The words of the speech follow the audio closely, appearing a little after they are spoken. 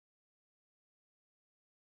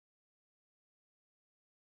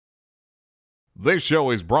This show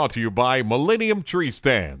is brought to you by Millennium Tree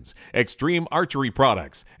Stands, Extreme Archery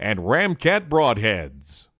Products, and Ramcat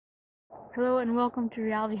Broadheads. Hello and welcome to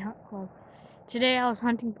Reality Hunt Club. Today I was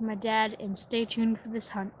hunting for my dad, and stay tuned for this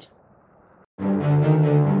hunt.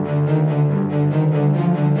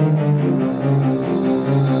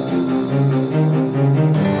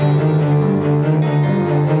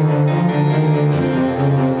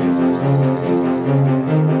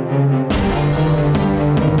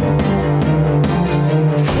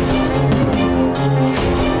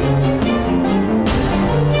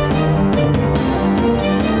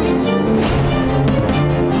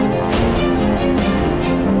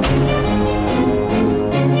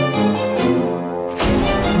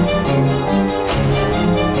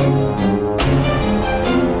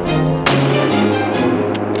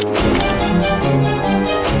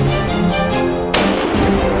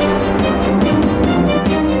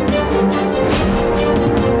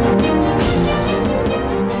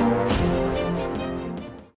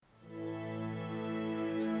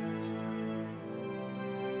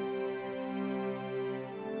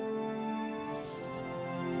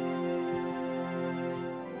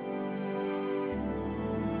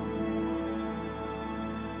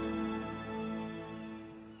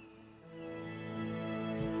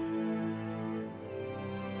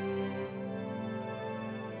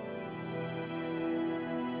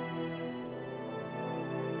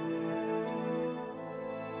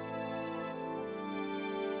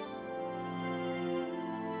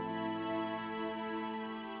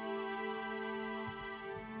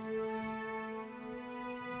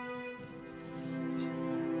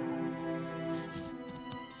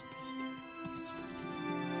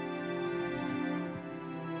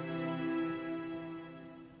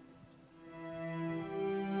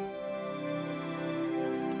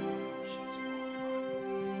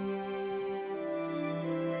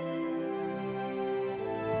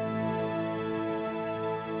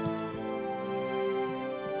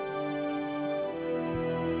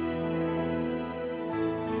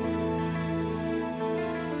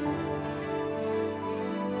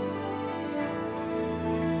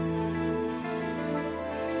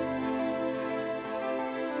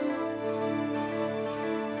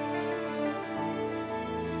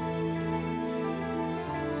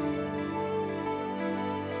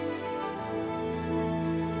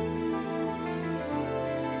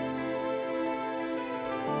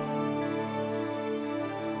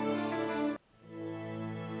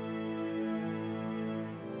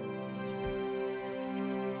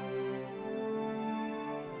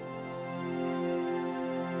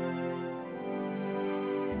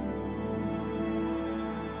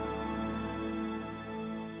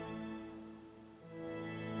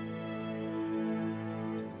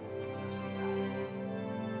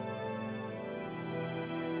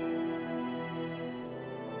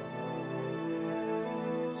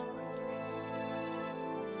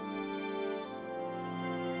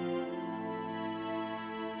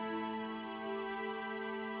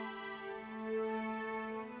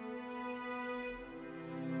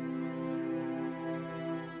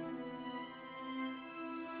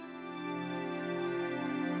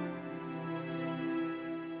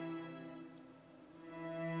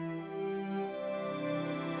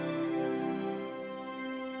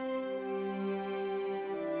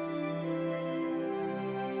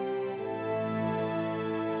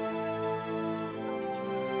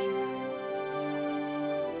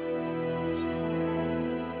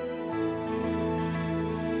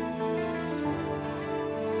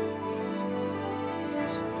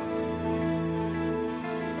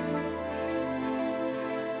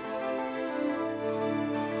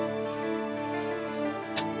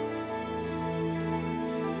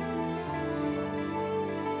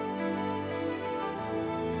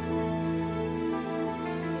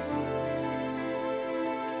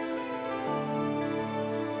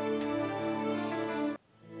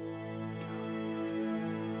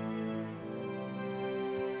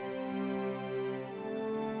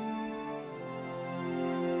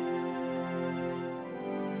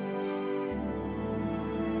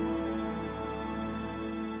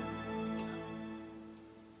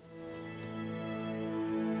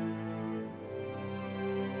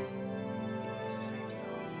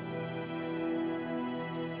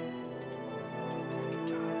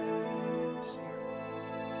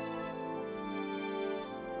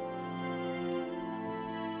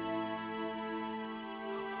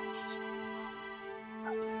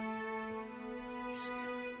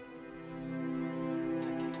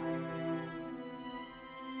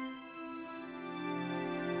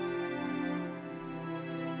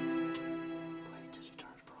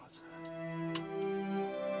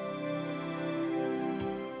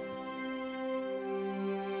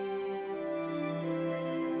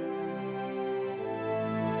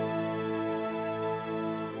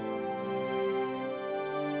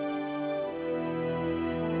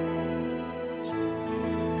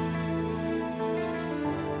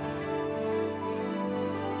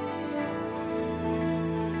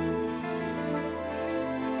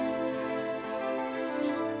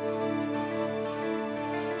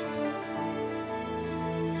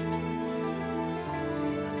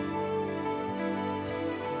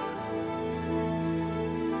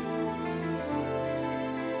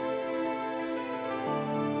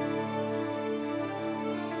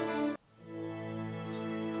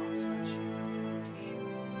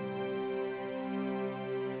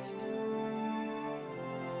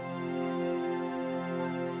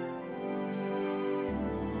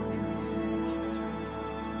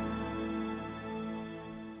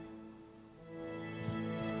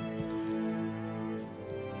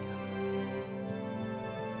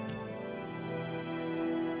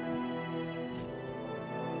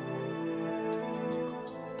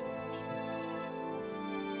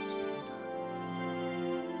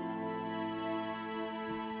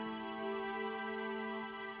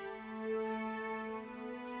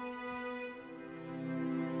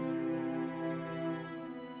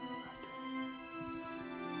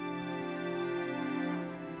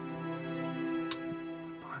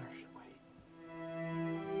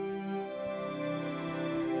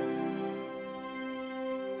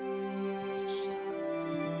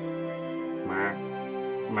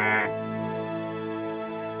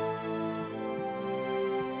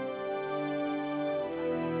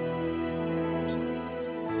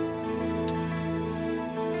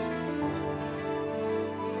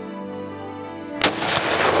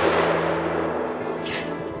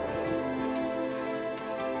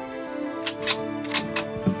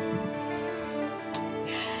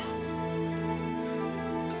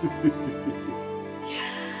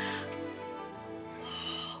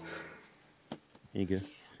 There you go.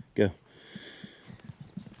 Go.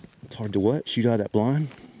 It's hard to what? Shoot out that blind?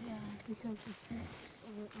 Yeah, because the seats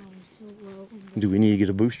are so low. Do we need to get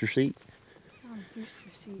a booster seat? Not a booster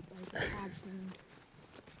seat, like a pad boomed.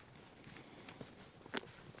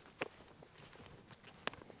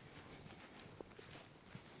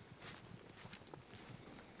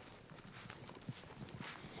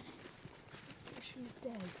 She's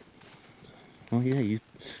dead. Oh yeah, you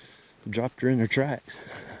dropped her in her tracks.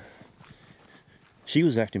 She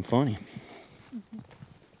was acting funny.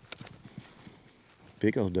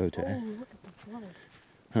 Big old doe Oh, tag. look at the blood.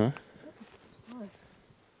 Huh? Look at the blood.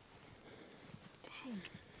 Dang.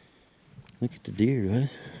 Look at the deer, bud.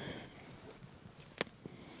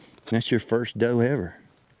 That's your first doe ever.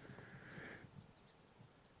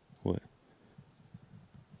 What?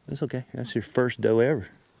 That's okay. That's your first doe ever.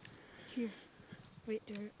 Here. Wait,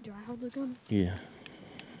 do I hold the gun? Yeah.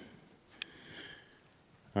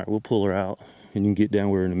 All right, we'll pull her out, and you can get down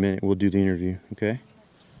with her in a minute. We'll do the interview, okay?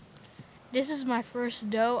 This is my first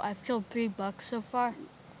doe. I've killed 3 bucks so far.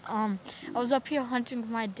 I was up here hunting with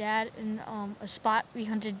my dad in a spot we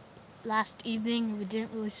hunted last evening. We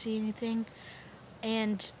didn't really see anything.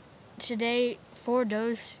 And today, 4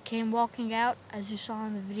 does came walking out, as you saw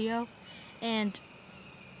in the video. And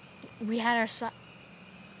we had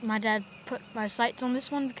my dad put my sights on this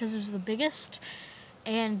one because it was the biggest.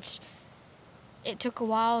 And it took a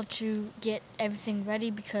while to get everything ready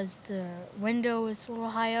because the window was a little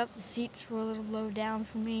high up, the seats were a little low down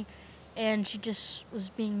for me, and she just was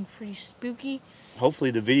being pretty spooky. Hopefully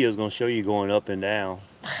the video is going to show you going up and down.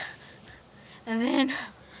 And then,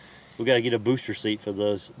 We got to get a booster seat for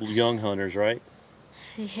those young hunters, right?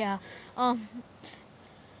 yeah, and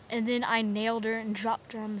then I nailed her and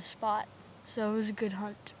dropped her on the spot, so it was a good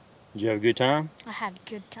hunt. Did you have a good time? I had a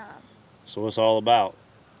good time. So what's it all about?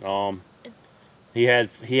 He had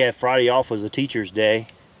Friday off as a teacher's day,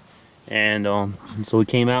 and so he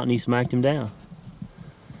came out and he smacked him down.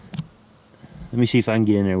 Let me see if I can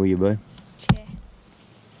get in there with you, bud. Okay.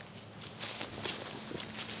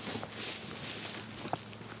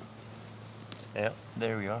 Yep,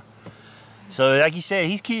 there we are. So like you said,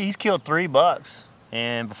 he's killed 3 bucks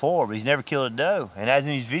and before, but he's never killed a doe. And as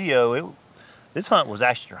in his video, this hunt was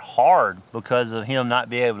actually hard because of him not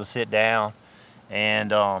being able to sit down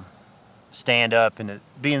and stand up, and it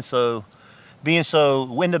being so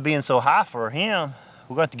window being so high for him.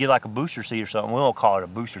 We're going to have to get like a booster seat or something. We won't call it a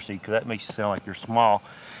booster seat because that makes you sound like you're small.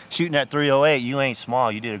 Shooting at 308, you ain't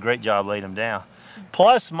small. You did a great job laying him down.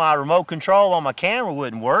 Plus, my remote control on my camera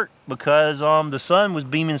wouldn't work because the sun was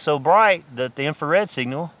beaming so bright that the infrared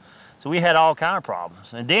signal. So we had all kind of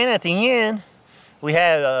problems. And then at the end, we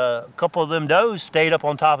had a couple of them does stayed up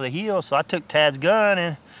on top of the hill. So I took Tad's gun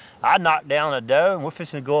and I knocked down a doe, and we're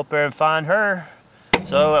fixing to go up there and find her.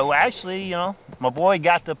 So actually, you know, my boy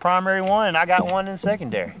got the primary one and I got one in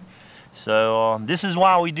secondary. So this is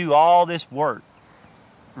why we do all this work.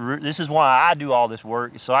 This is why I do all this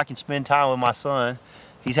work, so I can spend time with my son.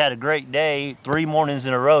 He's had a great day. 3 mornings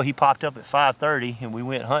in a row, he popped up at 5:30 and we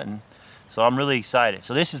went hunting. So I'm really excited.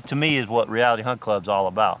 So this is, to me, is what Reality Hunt Club's all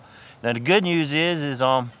about. Now the good news is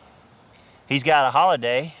he's got a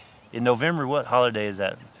holiday in November. What holiday is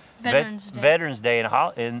that? Veterans Day. Veterans Day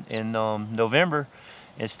in November.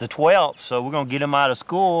 It's the 12th, so we're gonna get him out of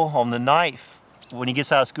school on the 9th. When he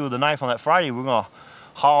gets out of school the 9th on that Friday, we're gonna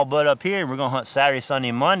haul butt up here and we're gonna hunt Saturday, Sunday,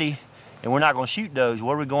 and Monday, and we're not gonna shoot those.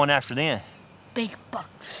 What are we going after then? Big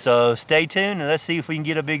bucks. So stay tuned and let's see if we can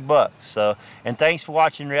get a big buck. So, and thanks for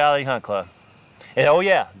watching Reality Hunt Club. And oh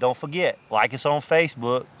yeah, don't forget, like us on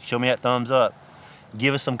Facebook, show me that thumbs up.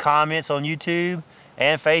 Give us some comments on YouTube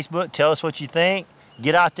and Facebook, tell us what you think.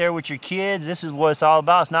 Get out there with your kids. This is what it's all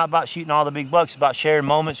about. It's not about shooting all the big bucks. It's about sharing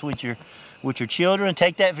moments with your children.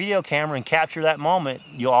 Take that video camera and capture that moment.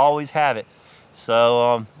 You'll always have it.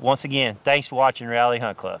 So once again, thanks for watching Reality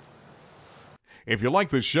Hunt Club. If you like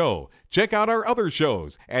this show, check out our other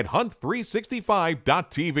shows at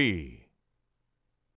hunt365.tv.